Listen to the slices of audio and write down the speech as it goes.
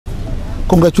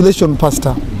Congratulations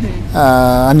pastor.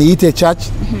 Aniite church.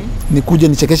 Nikuje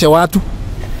nichekeshe watu.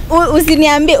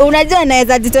 Usiniambie, unajua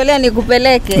naweza jitolea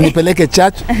nikupeleke. Nipeleke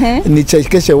church,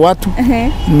 nichekeshe watu.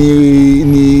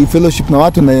 Ni fellowship na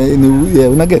watu na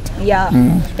una get. Yeah.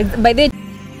 By the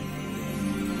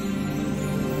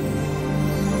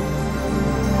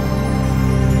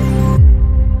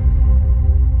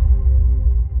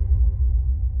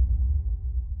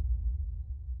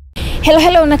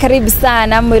Hello na karibu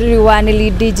sana muri wa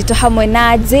Nili Digital hamwe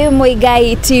na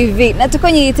Kiengei TV na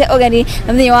tukonyite ogani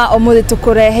namwe wa Omondi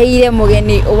tukureheire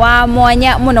mugeni wa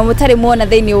mwanya muno mutari muona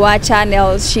thiini wa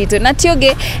channel sheet na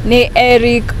tioge ni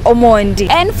Eric Omondi.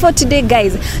 And for today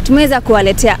guys, tumeweza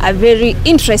kuwaletea a very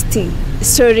interesting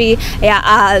story ya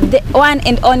the one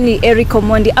and only Eric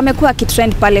Omondi. Amekuwa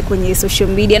kitrend pale kwenye social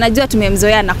media. Najua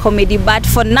tumemzoea na comedy, but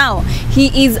for now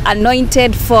he is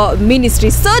anointed for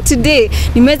ministry. So today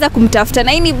nimeweza kumtafuta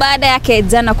na hii baada yake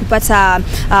jana kupata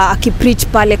akipreach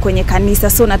pale kwenye kanisa.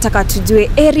 So nataka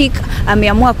tujue Eric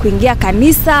ameamua kuingia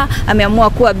kanisa, ameamua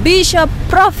kuwa bishop,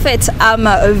 prophet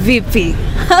ama vipi?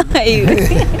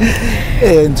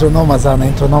 Intronoma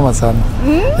sana.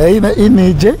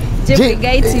 Ini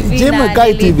Kiengei TV na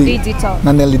Nili Digital.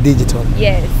 Na Nili Digital.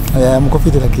 Yes. Mko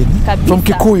fiti lakini. From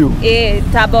Kikuyu.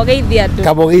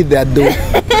 Tabogeithia ado.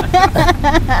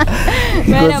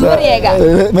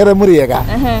 Mera Muriega.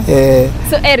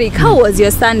 So Eric, how was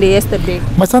your Sunday yesterday?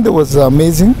 My Sunday was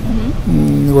amazing.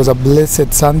 It was a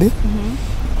blessed Sunday.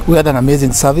 We had an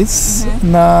amazing service.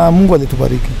 Na Mungu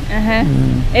alitubariki.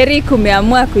 Eric,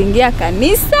 umeamua kuingia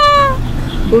kanisa?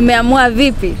 Umeamua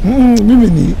vipi? Mimi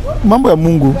ni mambo ya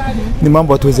Mungu ni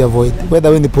mambo hatuwezi avoid. Whether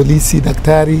wewe ni polisi,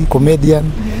 daktari, comedian,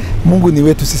 Mungu ni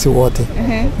wetu sisi wote.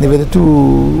 Ni vile tu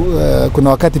kuna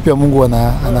wakati pia Mungu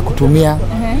anakutumia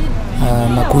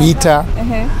na kuita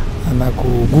na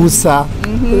kugusa.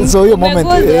 So hiyo moment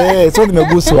so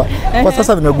nimeguswa. Kwa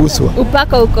sasa nimeguswa.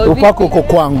 Upako uko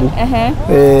kwangu.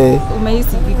 Umehisi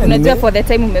vipi? Unajua for the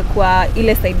time umekuwa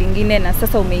ile side nyingine na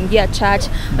sasa umeingia church.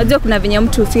 Unajua kuna venye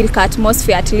mtu feel ka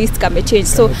atmosphere at least kame change.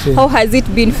 So how has it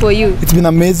been for you? It's been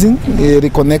amazing,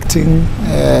 reconnecting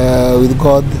with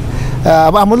God.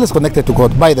 I'm always connected to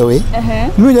God, by the way.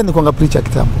 Mimi ndio nikuanga preacher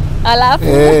kitambo. Alafu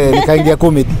nikaingia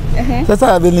comedy.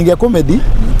 Sasa niliingia comedy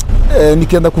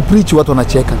nikienda kupreach watu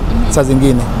wanacheka saa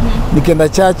zingine. Nikienda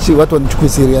church watu wanichukua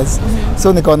serious.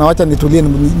 So nikaona wacha nitulie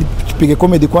nipige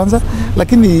comedy kwanza,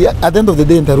 lakini at the end of the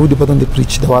day nitarudi bado ni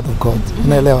preach the word of God.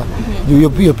 Unaelewa?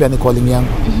 Hiyo pia ni calling yangu.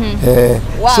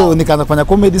 So nikaanza kufanya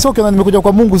comedy. So kana nimekuja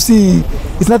kwa Mungu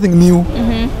it's nothing new.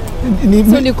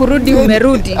 So ni kurudi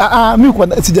umerudi. Mimi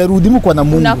sijarudi, mimi kwa na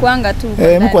Mungu. Unakuanga tu.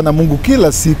 Mimi kwa na Mungu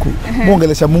kila siku.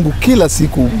 Muongelesha Mungu kila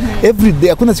siku. Every day.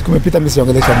 Hakuna siku imepita mimi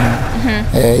siongelesha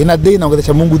Mungu. In a day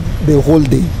naongelesha Mungu the whole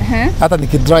day. Hata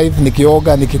nikidrive,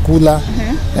 nikioga, nikikula,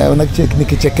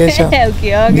 nikichekesha,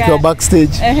 nikiwa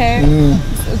backstage.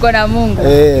 Uko na Mungu.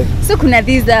 So kuna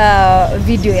this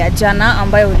video ya jana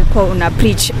ambayo ulikuwa una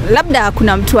preach. Labda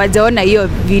kuna mtu hajaona hiyo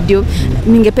video.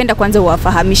 Ningependa kwanza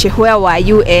uwafahamishe where were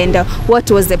you and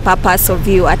what was the purpose of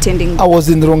you attending? I was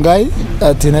in Rongai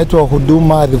at inaitwa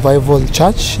Huduma Revival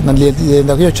Church. Na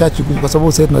nilienda hiyo church kwa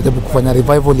sababu sasa tunajaribu kufanya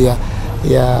revival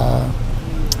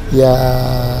ya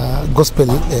gospel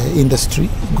industry,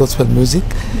 gospel music.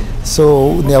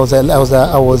 So I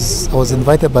was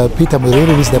invited by Peter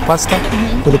Mururu, who is the pastor.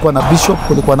 Kulikuwa na bishop,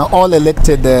 kulikuwa na all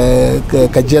elected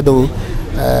Kajiado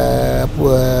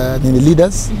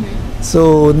leaders.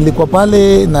 So nilikuwa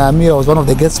pale na mimi I was one of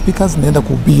the guest speakers, nienda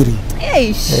kuhubiri.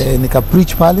 Nika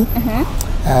preach pale.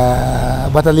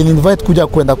 But I invite kuja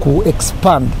kwenda ku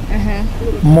expand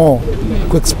more,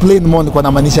 ku explain more nilikuwa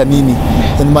namaanisha nini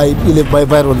in my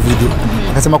viral video.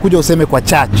 Akasema kuja useme kwa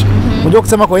church. Unajua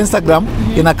kusema kwa Instagram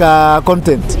inaka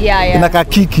content, inaka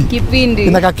kipindi,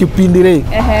 inaka kipindi.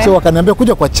 So wakaniambia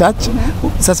kuja kwa church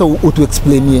sasa utu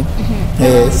explainie.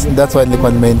 Yes, that's why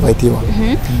nilikuwa nimeinvitiwa.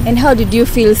 And how did you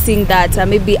feel seeing that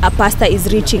maybe a pastor is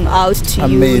reaching out to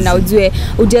you? Na ujue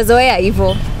ujazoea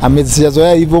hivyo.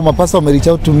 Sijazoea hivyo, mapasta wame reach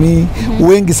out to me.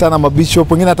 Wengi sana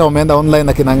mabishop, wengine hata wameenda online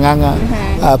na kinanganga.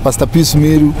 Pastor Peace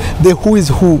Miru, the who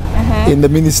is who in the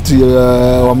ministry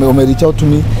wame reach out to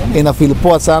me. Ina feel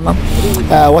poa sana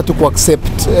watu ku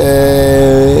accept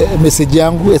message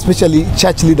yangu, especially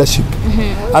church leadership.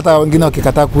 Hata wengine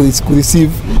wakikataa ku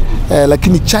receive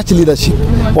lakini church leadership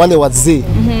wale wazee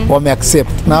wame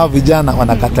accept na vijana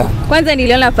wanakataa. Kwanza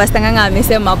niliona Pastor Nganga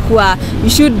amesema kuwa you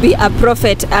should be a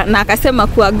prophet na akasema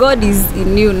kuwa God is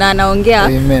in you na anaongea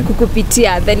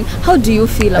kukupitia. Then how do you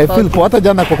feel about it? I feel hata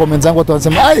jana kwa comments zangu watu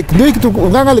wanasema ndio kitu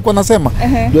Nganga alikuwa anasema.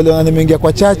 Ndio leo nimeingia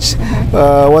kwa church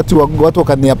watu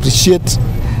wakani appreciate.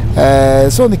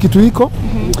 So ni kitu hiko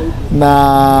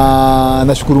na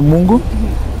nashukuru Mungu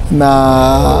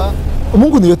na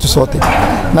Mungu ni wetu sote.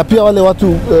 Na pia wale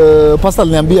watu pastor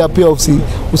aliniambia pia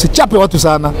usichape watu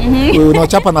sana.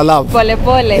 Unawachapa na love. Pole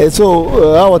pole. So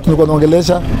hao watu nilikuwa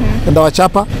naongelesha ndio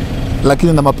wachapa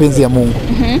lakini na mapenzi ya Mungu.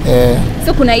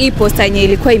 So kuna hii poster yenye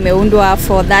ilikuwa imeundwa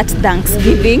for that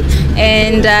Thanksgiving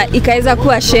and ikaweza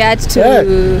kuwa shared to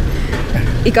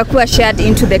ikakuwa shared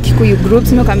into the Kikuyu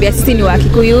groups. Nimekwambia sisi ni wa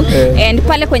Kikuyu and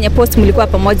pale kwenye post mlikuwa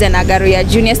pamoja na Garo ya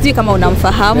Junior. Sijui kama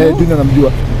unamfahamu. Junior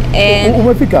namjua.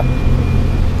 Umefika?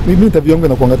 Mimi nitavionga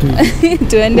na kuanga tu.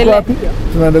 Tuendelee.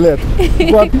 Tunaendelea tu.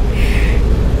 Uko wapi?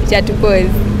 Chat pause.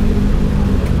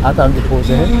 Hata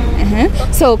angepose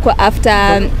So kwa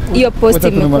after hiyo post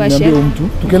imekuwa share mtu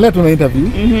tukiendelea tuna interview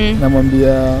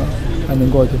namwambia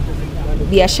anengoje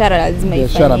biashara lazima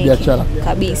ifanyike biashara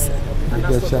kabisa.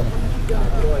 Biashara.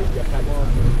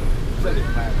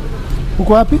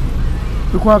 Uko wapi?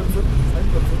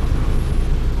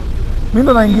 Mimi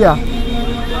ndo naingia.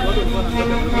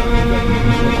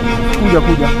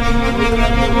 Kuja.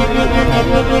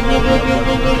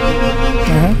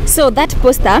 So that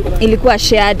poster ilikuwa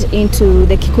shared into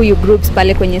the Kikuyu groups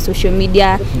pale kwenye social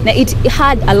media na it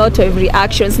had a lot of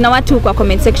reactions na watu kwa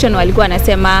comment section walikuwa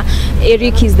wanasema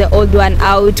Eric is the old one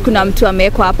out, kuna mtu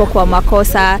amewekwa hapo kwa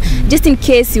makosa. Just in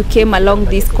case you came along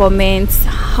these comments,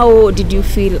 how did you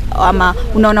feel? Ama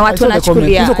unaona watu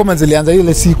wanachukulia hizo comments zilianza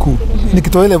ile siku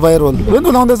nikitoa ile viral. Wewe ndio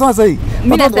unaona sasa hii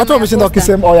watu wameshinda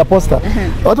wakisema ya poster.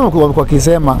 Watu wamekuwa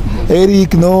wakisema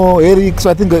Eric so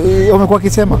I think wamekuwa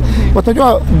wakisema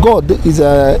watajua God is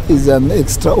an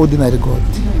extraordinary God.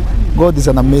 God is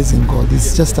an amazing God.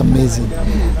 It's just amazing.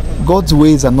 God's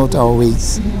ways are not our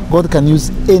ways. God can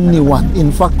use anyone.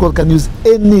 In fact, God can use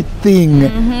anything.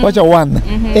 Wacha one.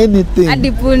 Anything.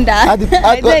 Adipunda.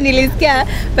 Nilisikia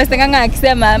Pastor Nganga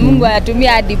akisema Mungu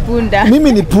anatumia adipunda.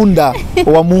 Mimi ni punda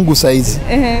wa Mungu saizi.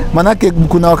 Manake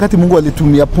kuna wakati Mungu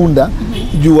alitumia punda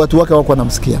juu watu wake wako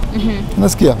wanamsikia.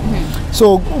 Unasikia?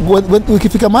 So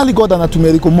ukifika mahali God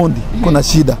anatumia Omondi kuna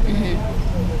shida.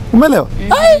 Umeelewa?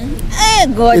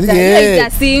 God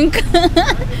sink.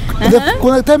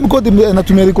 Kuna time God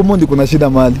anatumia Omondi kuna shida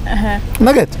mahali.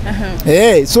 Unaget?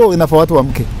 So inafaa watu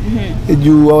wamke.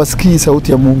 Juu hawasikii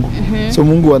sauti ya Mungu. So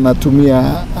Mungu anatumia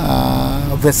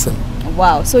vessel.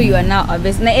 Wow, so you are now a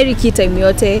vessel. Na Eric time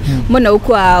yote mbona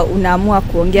huko unaamua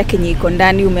kuongea kenye iko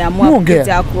ndani, umeamua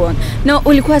kuja kuona. No,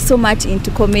 ulikuwa so much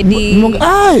into comedy.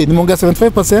 Nimeongea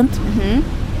 75%.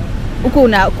 Huko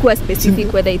unakuwa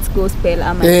specific whether it's gospel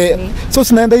ama so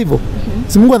sinaenda hivyo.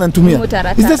 Si Mungu ananitumia.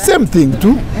 It's the same thing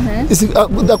tu.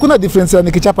 Hakuna difference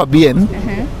nikichapa BN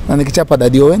na nikichapa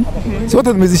Daddy Owen. So what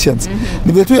are the musicians?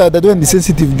 Ni vile tu ya Daddy Owen ni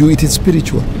sensitive juu it is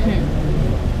spiritual.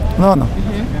 Unaona?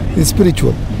 It's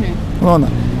spiritual. Unaona?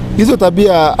 Hizo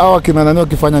tabia hawa kina nani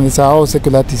wakifanya ni sawa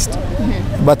secular artist.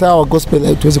 But hawa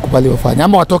gospel tuwezi kubali wafanye.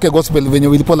 Ama watoke gospel venye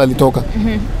Willy Paul alitoka.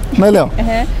 Unaelewa?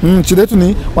 Shida yetu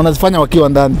ni wanazifanya wakiwa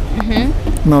ndani.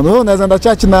 No, unaweza enda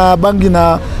church na bangi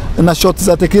na shots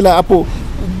za tequila hapo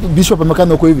bishop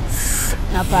amekana huko hivi.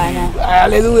 Hapana.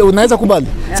 Hallelujah, unaweza kubali.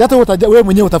 Sasa wewe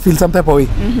mwenyewe utafeel some type of way.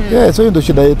 So hiyo ndio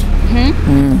shida yetu.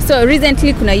 So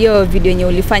recently kuna hiyo video yenye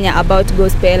ulifanya about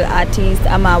gospel artists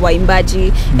ama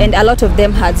waimbaji and a lot of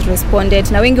them has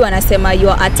responded na wengi wanasema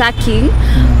you are attacking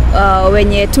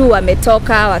wenye tu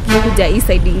wametoka wakikuja hii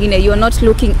side nyingine, you are not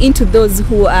looking into those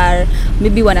who are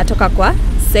maybe wanatoka kwa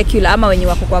secular ama wenye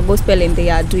wako kwa gospel and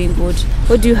they are doing good.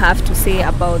 What do you have to say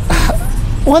about this?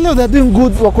 Wale they are doing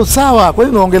good wako sawa, kwa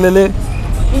nini unaongelele?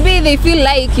 Maybe they feel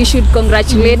like you should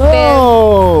congratulate them.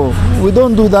 No, we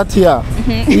don't do that here.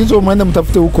 Hizo mwende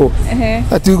mtafute huko.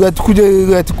 Ati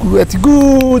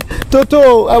good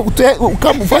toto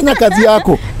kama fanya kazi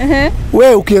yako.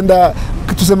 Wewe ukienda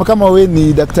tuseme kama wewe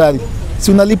ni daktari,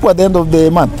 si unalipwa at the end of the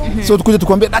month. So tukuje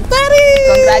tukwambie daktari,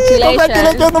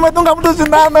 congratulations umetunga mtu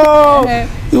sindano.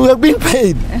 You are being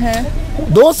paid.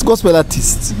 Those gospel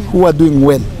artists who are doing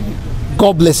well,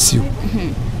 God bless you.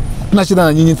 Na shida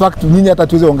na nyinyi, in fact nyinyi hata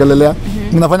tuweze ongelelea,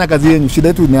 mnafanya kazi yenu, shida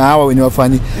yetu ni hawa wenye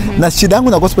wafanyi. Na shida yangu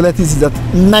na gospel artists is that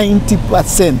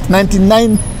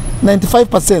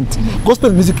 95%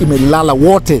 gospel music imelala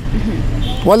wote.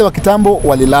 Wale wa kitambo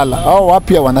walilala, hao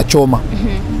wapya wanachoma.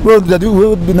 Wewe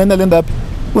nani alienda wapi?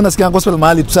 Unasikia gospel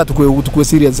mahali tu sasa tukue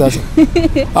serious sasa.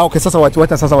 Okay, sasa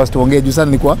wacha sasa wasituongee juu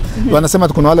sana ni kwa wanasema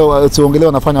kuna wale wasiongelee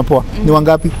wanafanya poa. Ni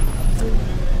wangapi?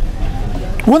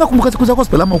 Unakumbuka siku za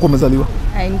gospel ama uko umezaliwa?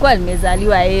 Nilikuwa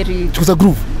nimezaliwa Eri. Siku za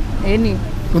groove.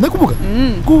 Unakumbuka?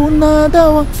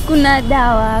 Kuna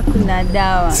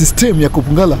dawa. System ya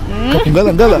kupungala.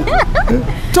 Kapungala ngala.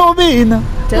 Tobina.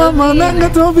 Mama nanga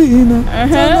Tobina.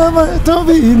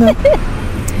 Tobina.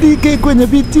 dike kwenye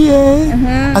bitie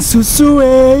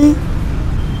asusue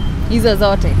hizo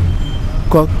zote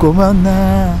kwa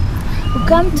komana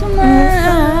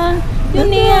ukamtuma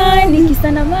duniani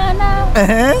kisana mana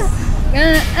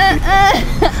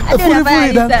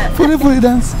Furi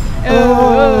dance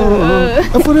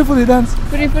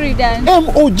Furi dance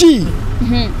MOG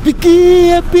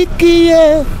Piki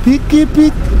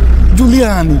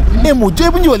Juliani MOG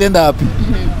hebu njoo alienda wapi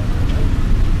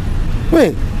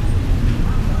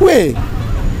we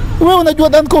unajua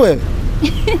danko we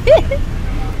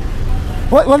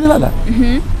walilala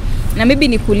na maybe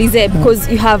nikuulize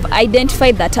because you have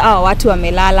identified that watu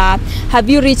wamelala,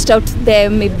 have you reached out to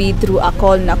them maybe through a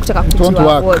call na kutaka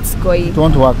kujua what's going?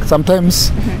 Don't work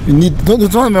sometimes you need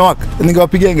don't work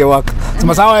ningewapigia ingework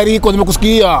sema sawa Eriko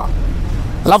nimekusikia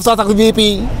alafu sasa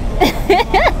vipi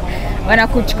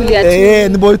wanakuchukulia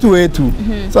tu ni boy tu wetu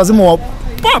sasa sema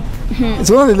pop it's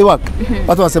not really work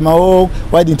watu wasema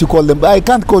why didn't you call them? I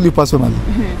can't call you personally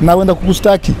na wenda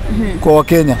kukustaki kwa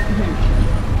Wakenya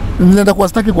nenda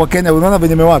kuwastaki kwa Kenya unaona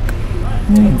venye mewaka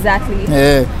exactly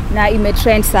na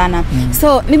imetrend sana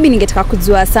so maybe ningetaka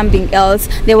kujua something else.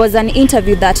 There was an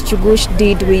interview that Chugush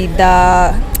did with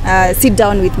sit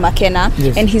down with Makena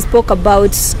and he spoke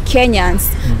about Kenyans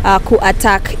who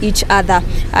attack each other.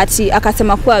 Ati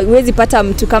akasema kuwa huwezi pata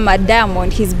mtu kama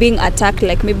Diamond, he's being attacked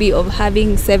like maybe of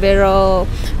having several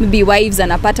maybe wives,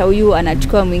 anapata huyu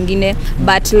anachukua mwingine,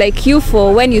 but like you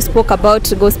for when you spoke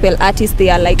about gospel artists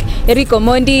they are like Eric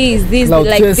Omondi is this Loud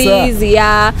like chaser. This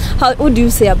what do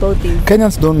you say about this?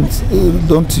 Kenyans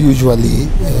don't usually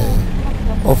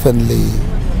oftenly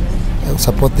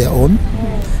support their own.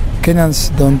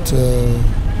 Kenyans don't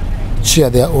cheer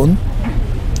their own.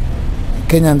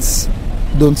 Kenyans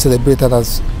don't celebrate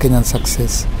others' Kenyan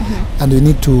success, and we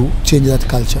need to change that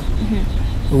culture.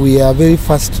 We are very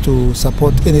fast to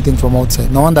support anything from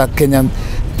outside. No wonder Kenyan,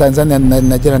 Tanzanian and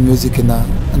Nigerian music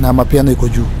na mapiano iko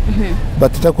juu.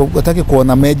 But utaki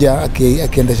kuona Meja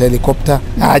akiendesha helicopter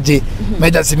aje.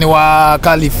 Meja si ni wa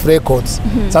Calif Records.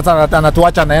 Sasa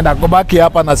anatuacha naenda kubaki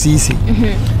hapa na sisi.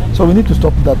 So we need to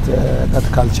stop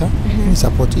that culture. We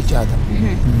support each other.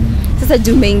 Sasa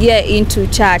jumeingia into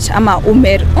church ama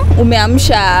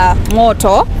umeamsha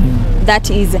moto. That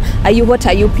is, what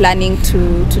are you planning to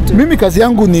do? Mimi kazi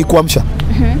yangu ni kuamsha.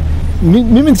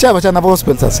 Mimi nishawacha na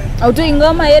gospel sasa. Autoi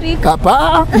ngoma Eric?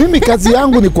 Hapa, mimi kazi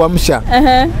yangu ni kuamsha.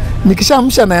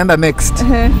 Nikishaamsha naenda next.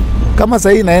 Kama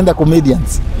sasa hii naenda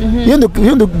comedians.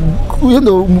 Hiyo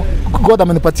ndio God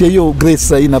amenipatia hiyo grace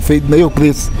sasa ina faith na hiyo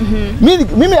grace.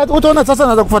 Mimi utaona sasa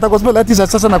naanza kufuata gospel artist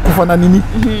sasa na kufa na nini?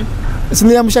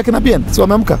 Siniamsha kina bien, si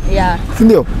wameamka? Si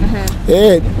ndio?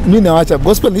 Mimi naacha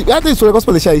gospel, hata historia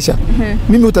gospel ishaisha.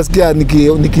 Mimi utasikia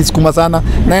nikisukuma sana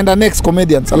naenda next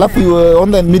comedians. Alafu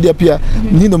online media pia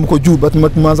ndio mko juu but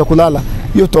tumeanza kulala.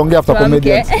 Hiyo tuongea after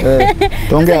comedians.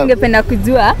 Tuongea. Ningependa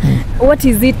kujua what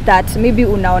is it that maybe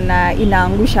unaona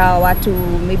inaangusha watu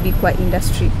maybe kwa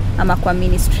industry ama kwa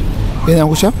ministry?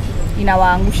 Inaangusha?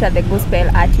 Inawaangusha the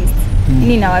gospel artists.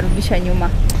 Nini inawarudisha nyuma?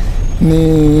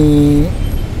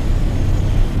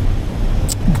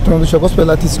 Tunarudisha gospel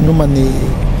artists nyuma ni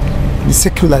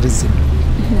secularism.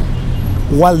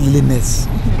 Worldliness.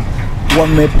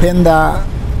 Wamependa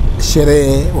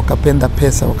sherehe, wakapenda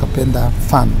pesa, wakapenda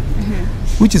fun.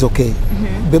 Which is okay.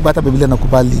 Hata Biblia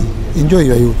inakubali enjoy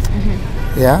your youth.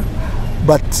 Yeah.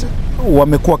 But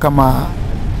wamekuwa kama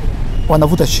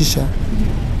wanavuta shisha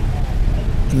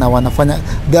na wanafanya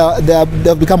they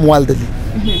have become worldly.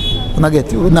 Unaget?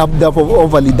 They have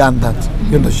overly done that.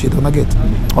 You know shit, unaget?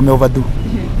 Wame overdo.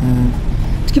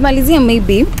 Tukimalizia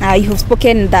maybe you have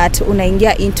spoken that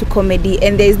unaingia into comedy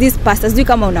and there is this pastor, sijui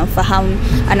kama unamfahamu,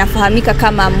 anafahamika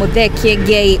kama Muthee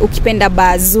Kiengei ukipenda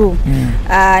Bazu.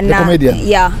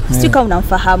 Sijui kama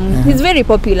unamfahamu. He's very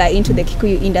popular into the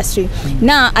Kikuyu industry.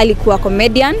 Na alikuwa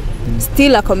comedian,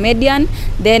 still a comedian,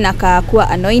 then akakuwa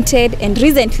anointed, and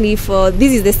recently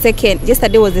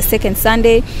yesterday was the second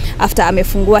Sunday after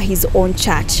amefungua his own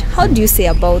church. How do you say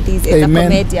about this as a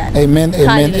comedian?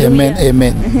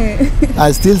 Amen.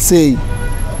 I still say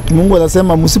Mungu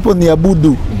anasema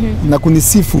msiponiabudu na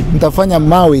kunisifu mtafanya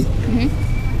mawe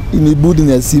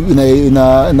inibudu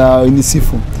na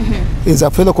inisifu. Is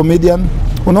a fellow comedian.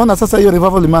 Unaona sasa hiyo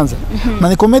revival imeanza. Na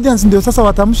ni comedians ndio sasa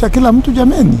watamsha kila mtu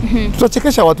jameni.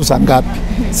 Tutachekesha watu sangapi?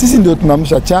 Sisi ndio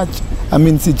tunamsha church.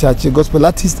 Si church, gospel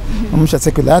artist, tunamsha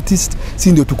secular artist.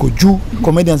 Sisi ndio tuko juu.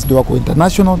 Comedians ndio wako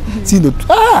international. Sisi ndio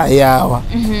yawa.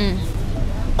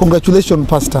 Congratulations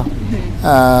pastor.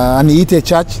 Aniite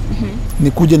church.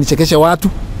 Nikuje nichekeshe watu.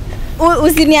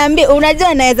 Usiniambie,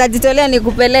 unajua naweza jitolea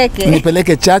nikupeleke.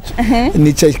 Nipeleke church,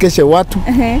 nichekeshe watu,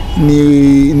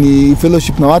 ni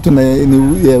fellowship na watu na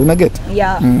una get.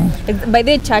 Yeah. By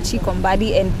the church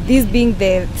Kombadi, and this being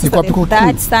the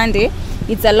that Sunday,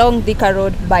 it's along Thika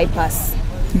Road bypass.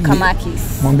 Kamakis.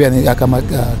 Mwambia ni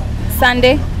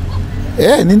Sunday.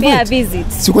 Ni invite. Visit.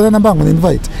 Siko na namba yangu, ni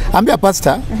invite. Ambia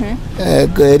pastor,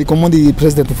 Omondi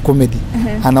president of comedy.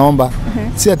 Anaomba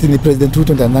si ati ni president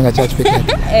Ruto ndo ananga church peke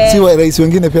yake. Si wa rais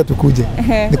wengine pia tukuje.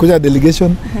 Nikuja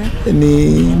delegation,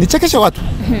 ni chekesha watu.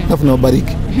 Alafu na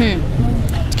wabariki.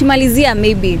 Tukimalizia,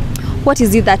 maybe what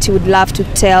is it that you would love to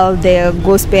tell the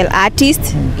gospel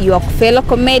artists, your fellow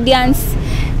comedians,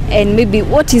 and maybe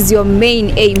what is your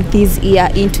main aim this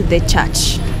year into the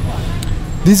church?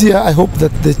 This year, I hope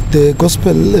that the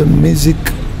gospel music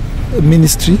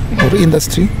ministry or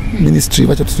industry ministry,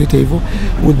 wacha tusiite hivyo,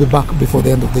 will be back before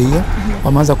the end of the year.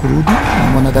 Wameanza kurudi,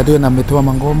 mwanadada na ametoa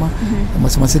mangoma,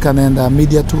 Masimasika anaenda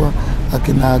media tour,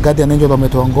 akina Guardian Angel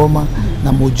wametoa ngoma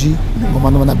na Moji,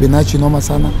 ngoma na Benachi noma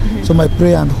sana. So my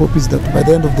prayer and hope is that by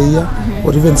the end of the year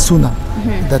or even sooner,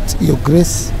 that your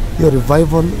grace, your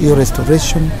revival, your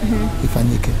restoration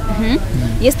ifanyike.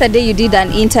 Yesterday you did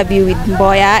an interview with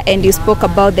Mboya and you spoke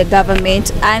about the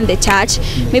government and the church.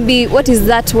 Maybe what is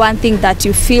that one thing that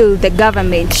you feel the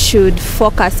government should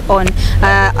focus on?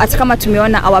 Hata kama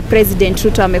tumeona our president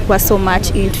Ruto amekuwa so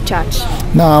much into church.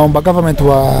 Naomba government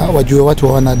wajue watu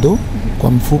hawana do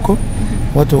kwa mfuko.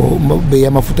 Watu bei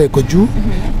ya mafuta iko juu,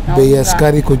 bei ya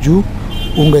sukari iko juu,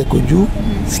 unga iko juu,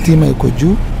 stima iko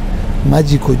juu,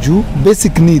 maji iko juu,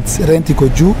 basic needs, rent iko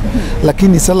juu,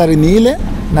 lakini salary ni ile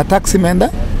na tax imeenda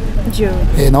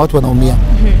juu. Na watu wanaumia.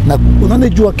 Na unaona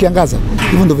jua kiangaza,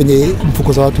 hivyo ndio venye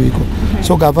mfuko za watu iko.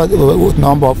 So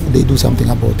naomba they do something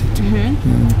about it.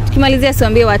 Tukimalizia,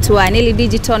 siambie watu wa Neli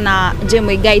Digital na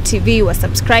Kiengei TV wa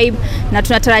subscribe, na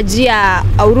tunatarajia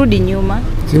aurudi nyuma.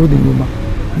 Sirudi nyuma.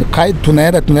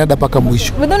 Tunaenda paka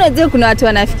mwisho. But unajua kuna watu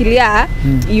wanafikiria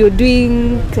you're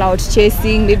doing cloud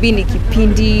chasing, maybe ni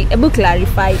kipindi. Hebu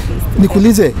clarify this.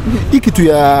 Nikuulize, hii kitu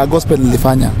ya gospel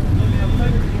nilifanya.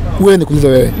 Wewe nikuulize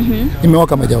wewe.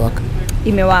 Imewaka majawaka?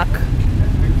 Imewaka.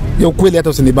 Ya ukweli hata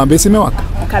usinibambe, imewaka.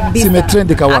 Kabisa.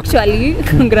 Simetrend ikawaka. Actually,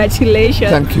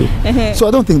 congratulations. Thank you. So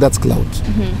I don't think that's cloud.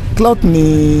 Cloud ni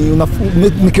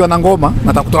nikiwa na ngoma,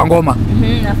 nataka kutoa ngoma.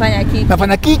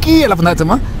 Nafanya kiki, alafu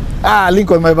nasema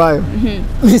link on my bio.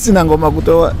 Mimi sina ngoma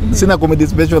kutoa, sina comedy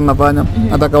special nafanya.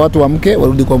 Nataka watu waamke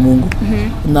warudi kwa Mungu.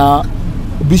 Na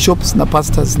bishops na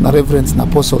pastors na reverends na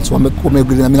apostles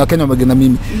wameagreed na mimi, na Kenya wameagreed na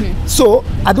mimi. So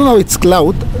I don't know it's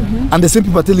cloud, and the same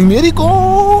people telling me, Eriko,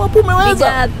 hapo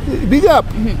umeweza. Big up.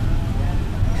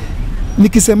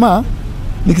 Nikisema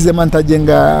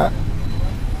nitajenga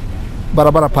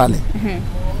barabara pale.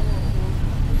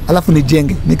 Alafu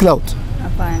nijenge, ni cloud.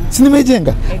 Hapana. Si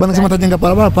nimejenga. Bwana sema nitajenga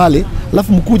barabara pale,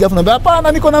 alafu mkuja alafu naambia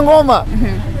hapana niko na ngoma.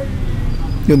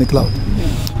 Hiyo ni cloud.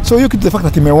 So hiyo kitu the fact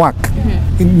that imework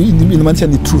inamaanisha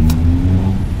ni truth.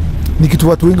 Ni kitu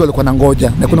watu wengi walikuwa na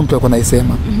ngoja na kuna mtu alikuwa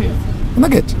anaisema. Una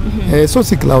get? So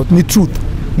si cloud, ni truth.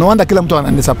 No wonder kila mtu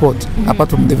anani support apart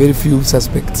from the very few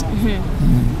suspects.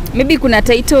 Maybe kuna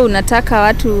title unataka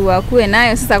watu wakuwe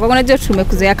nayo sasa, kwa unajua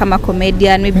tumekuzoea kama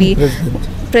comedian, maybe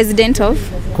president of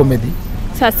comedy.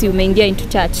 Sasa umeingia into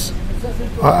church.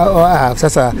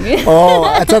 Sasa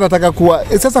hata nataka kuwa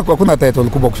sasa kwa kuna title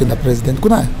kubwa kushinda president.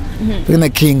 Kuna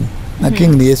king, na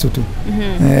king ni Yesu tu.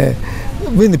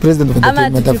 Mimi ni president of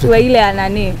entertainment Africa. Ama ile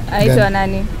anani? Aitwa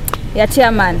nani? Ya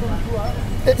chairman.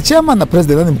 Chairman na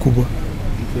president nani mkubwa?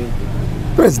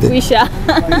 President. Wisha.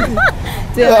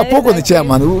 Hapo ni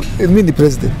chairman, mimi ni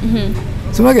president.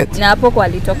 Sumaget. Na hapo kwa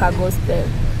alitoka gospel.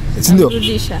 Si ndio?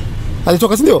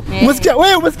 Alitoka si ndio? Umesikia?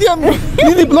 Wewe umesikia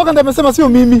nini blogger ndio amesema sio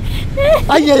mimi?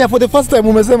 Aya for the first time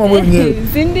umesema wewe mwenyewe.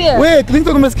 Si ndio? Wewe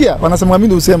Clinton umesikia? Wanasema mimi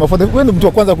ndio usema. Wewe ndio mtu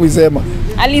wa kwanza kuisema.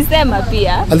 Alisema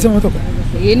pia. Alisema umetoka?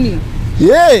 Yeni.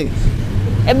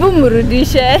 Hebu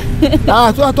mrudishe.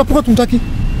 Hapo tumtaki.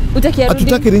 Utaki arudi?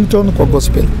 Hatutaki ringtone kwa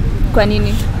gospel. Kwa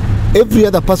nini? Every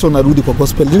other person arudi kwa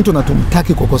gospel. Ringtone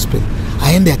atumtaki kwa gospel.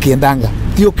 Aende akiendanga.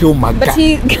 Tio kiumaga.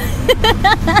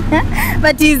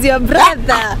 But he's your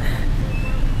brother.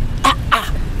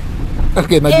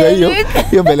 Okay, najua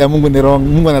hiyo mbele ya Mungu ni wrong.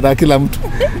 Mungu anataka kila mtu.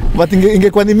 But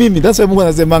ingekuwa ni mimi, that's why Mungu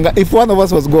anasemanga if one of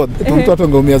us was God, mtu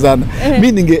angeumia sana.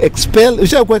 Mimi ninge expel,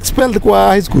 ushakuwa expelled kwa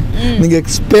high school. Ninge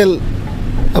expel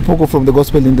apoko from the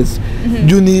gospel industry.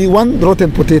 Juu ni one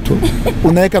rotten potato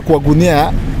unaweka kwa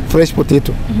gunia fresh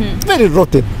potato. Very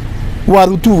rotten.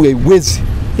 Waru tu wezi.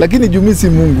 Lakini juu mimi si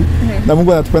Mungu na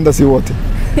Mungu anatupenda si wote.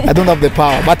 I don't have the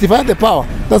power. But if I had the power,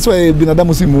 that's why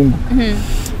binadamu si Mungu.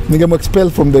 ningemu expel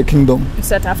from the kingdom.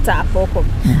 So tafuta hapo.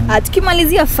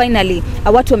 Tukimalizia finally,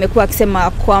 watu wamekuwa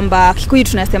wakisema kwamba Kikuyu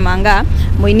tunasemanga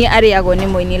moini ari yago ni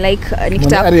moini like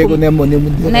nikitaka ari yago ni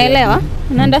moini. Unaelewa?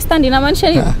 Una understand inamaanisha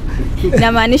nini?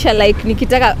 Inamaanisha like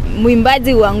nikitaka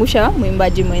muimbaji huangusha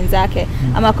muimbaji mwenzake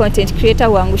ama content creator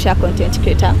huangusha content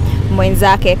creator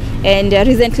mwenzake. And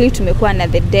recently tumekuwa na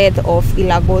the death of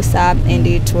Ilagosa and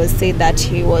it was said that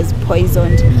he was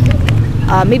poisoned.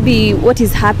 Maybe what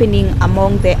is happening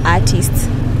among the artists?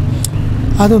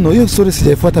 I don't know. Hiyo story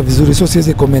sijaifuata vizuri, so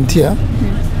siwezi comment here.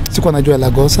 Sikuwa najua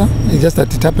Ilagosa. It's just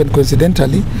that it happened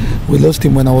coincidentally. We lost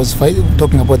him when I was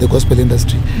talking about the gospel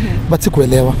industry. But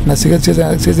sikuelewa. Na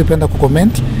siwezi penda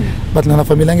kucomment. But na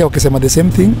familia yangu wakisema the same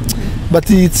thing. But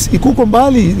ikuko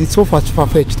mbali, it's so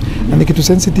far-fetched. Na ni kitu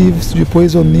sensitive, sijui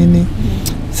poison nini.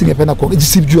 Singependa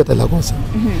sijui hata Ilagosa.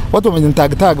 Watu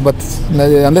wamenitag but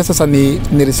unless sasa ni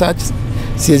research,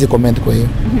 siwezi comment kwa hiyo.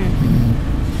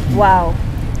 Wow.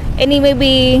 Any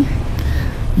maybe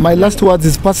my last words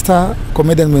is pastor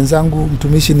comedian mwenzangu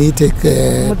mtumishi niite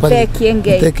pale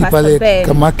Kiengei pale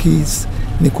Kamakis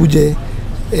nikuje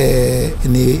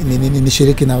ni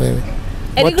shiriki na wewe.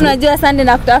 Eric unajua Sunday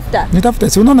na kutafuta? Nitafuta.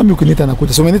 Si unaona mimi ukiniita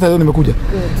nakuja. So umeniita leo nimekuja.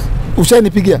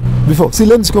 Ushanipigia before. Si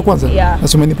leo siku kwanza. Na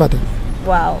so umenipata.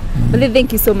 Wow. Well,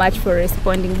 thank you so much for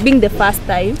responding. Being the first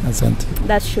time. Asante.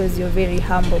 That shows you're very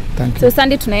humble. Thank you. So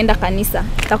Sunday tunaenda kanisa.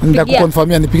 Nitakupigia.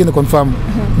 Nitakuconfirmia, nipige ni confirm.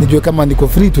 Nijue kama niko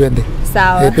free tuende.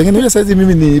 Sawa. Pengine hiyo saizi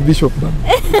mimi ni bishop bana.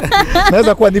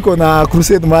 Naweza kuwa niko na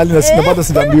crusade mahali na sina bado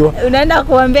sijaambiwa. Unaenda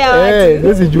kuombea watu.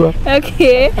 Huwezi jua.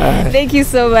 Okay. Thank you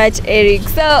so much, Eric.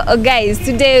 So guys,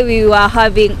 today we were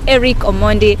having Eric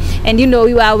Omondi and you know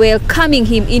we were welcoming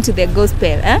him into the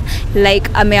gospel. Like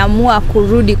ameamua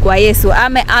kurudi kwa Yesu.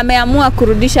 Ameamua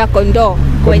kurudisha kondoo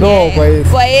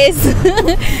kwa Yesu.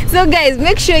 So guys,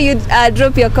 make sure you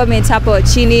drop your comments hapo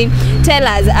chini. Tell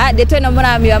us detona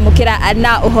mbona amwamukira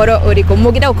na uhoro uriko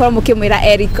mugira ukora mukimwira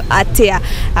Eric atia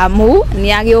amu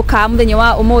niagioka muthenya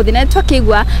wa umuthi na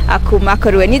twakigwa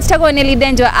akumakorwe nitagwo ni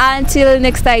Lidenjo. Until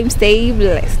next time, stay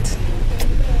blessed.